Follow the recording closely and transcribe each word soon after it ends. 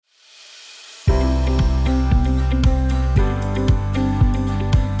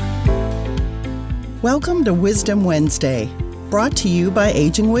Welcome to Wisdom Wednesday, brought to you by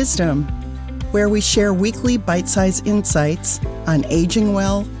Aging Wisdom, where we share weekly bite-sized insights on aging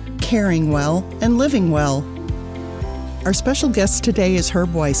well, caring well, and living well. Our special guest today is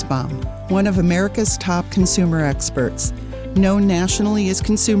Herb Weisbaum, one of America's top consumer experts. Known nationally as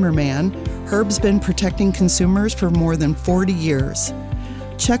ConsumerMan, Herb's been protecting consumers for more than 40 years.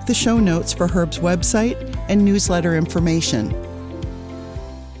 Check the show notes for Herb's website and newsletter information.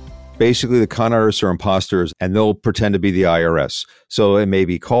 Basically, the con artists are imposters, and they'll pretend to be the IRS. So it may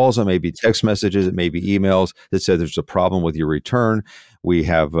be calls, it may be text messages, it may be emails that say there's a problem with your return. We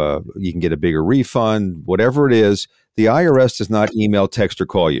have, you can get a bigger refund, whatever it is. The IRS does not email, text, or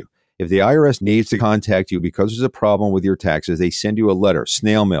call you. If the IRS needs to contact you because there's a problem with your taxes, they send you a letter,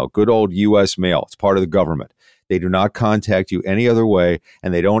 snail mail, good old U.S. mail. It's part of the government. They do not contact you any other way,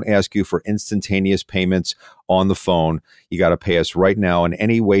 and they don't ask you for instantaneous payments on the phone. You got to pay us right now in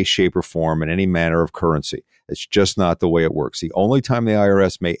any way, shape, or form, in any manner of currency. It's just not the way it works. The only time the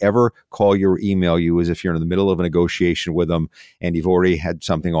IRS may ever call you or email you is if you're in the middle of a negotiation with them and you've already had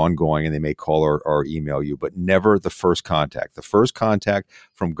something ongoing, and they may call or email you, but never the first contact. The first contact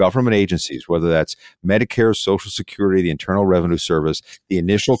from government agencies, whether that's Medicare, Social Security, the Internal Revenue Service, the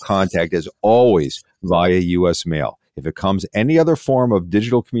initial contact is always via U.S. mail. If it comes any other form of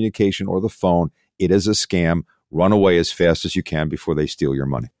digital communication or the phone, it is a scam. Run away as fast as you can before they steal your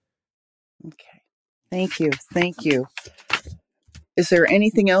money. Okay. Thank you. Thank you. Is there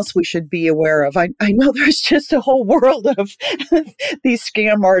anything else we should be aware of? I know there's just a whole world of these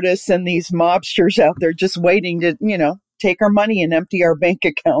scam artists and these mobsters out there just waiting to, take our money and empty our bank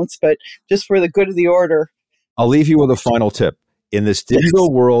accounts, but just for the good of the order. I'll leave you with a final tip. In this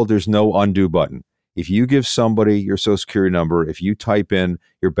digital world, there's no undo button. If you give somebody your Social Security number, if you type in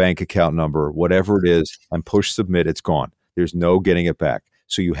your bank account number, whatever it is, and push submit, it's gone. There's no getting it back.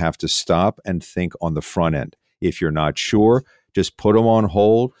 So you have to stop and think on the front end. If you're not sure, just put them on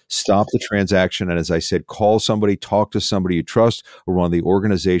hold, stop the transaction, and as I said, call somebody, talk to somebody you trust, or one of the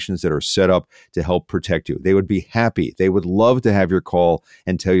organizations that are set up to help protect you. They would be happy. They would love to have your call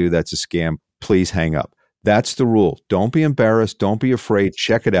and tell you that's a scam. Please hang up. That's the rule. Don't be embarrassed. Don't be afraid.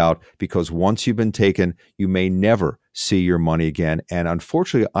 Check it out, because once you've been taken, you may never see your money again. And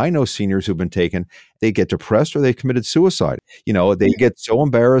unfortunately, I know seniors who've been taken, they get depressed or they committed suicide. They get so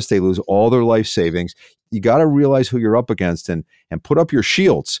embarrassed, they lose all their life savings. You got to realize who you're up against and put up your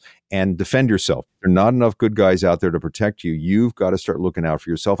shields and defend yourself. There are not enough good guys out there to protect you. You've got to start looking out for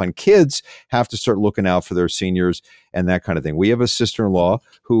yourself. And kids have to start looking out for their seniors and that kind of thing. We have a sister-in-law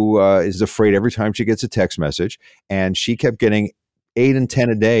who is afraid every time she gets a text message, and she kept getting 8 and 10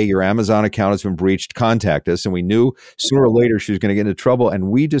 a day. Your Amazon account has been breached. Contact us. And we knew sooner or later she was going to get into trouble.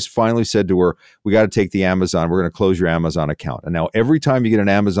 And we just finally said to her, we got to take the Amazon. We're going to close your Amazon account. And now every time you get an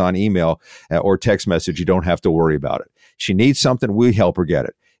Amazon email or text message, you don't have to worry about it. She needs something, we help her get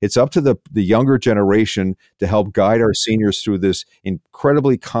it. It's up to the younger generation to help guide our seniors through this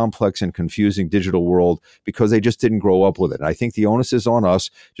incredibly complex and confusing digital world, because they just didn't grow up with it. And I think the onus is on us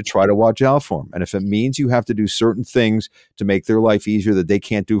to try to watch out for them. And if it means you have to do certain things to make their life easier that they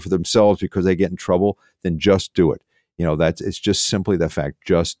can't do for themselves because they get in trouble, then just do it. It's just simply the fact.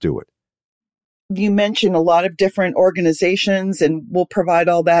 Just do it. You mentioned a lot of different organizations, and we'll provide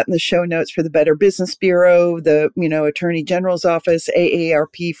all that in the show notes for the Better Business Bureau, the Attorney General's Office,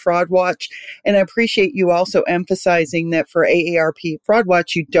 AARP Fraud Watch. And I appreciate you also emphasizing that for AARP Fraud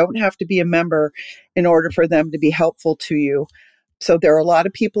Watch, you don't have to be a member in order for them to be helpful to you. So there are a lot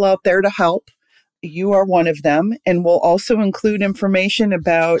of people out there to help. You are one of them. And we'll also include information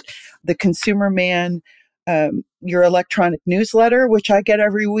about the ConsumerMan, your electronic newsletter, which I get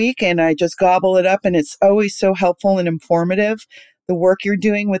every week, and I just gobble it up, and it's always so helpful and informative. The work you're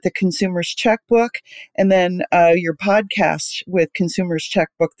doing with the Consumer's Checkbook, and then your podcast with Consumer's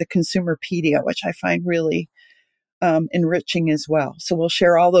Checkbook, the Consumerpedia, which I find really enriching as well. So we'll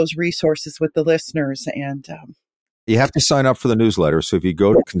share all those resources with the listeners. And you have to sign up for the newsletter. So if you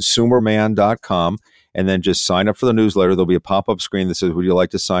go to ConsumerMan.com and then just sign up for the newsletter, there'll be a pop-up screen that says, would you like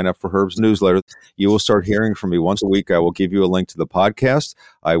to sign up for Herb's newsletter? You will start hearing from me once a week. I will give you a link to the podcast.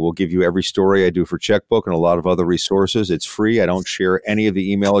 I will give you every story I do for Checkbook and a lot of other resources. It's free. I don't share any of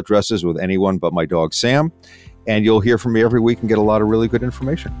the email addresses with anyone but my dog, Sam. And you'll hear from me every week and get a lot of really good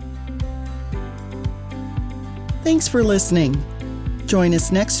information. Thanks for listening. Join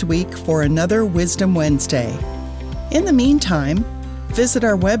us next week for another Wisdom Wednesday. In the meantime, visit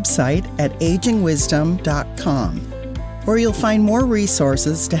our website at agingwisdom.com, where you'll find more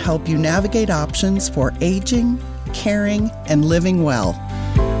resources to help you navigate options for aging, caring, and living well.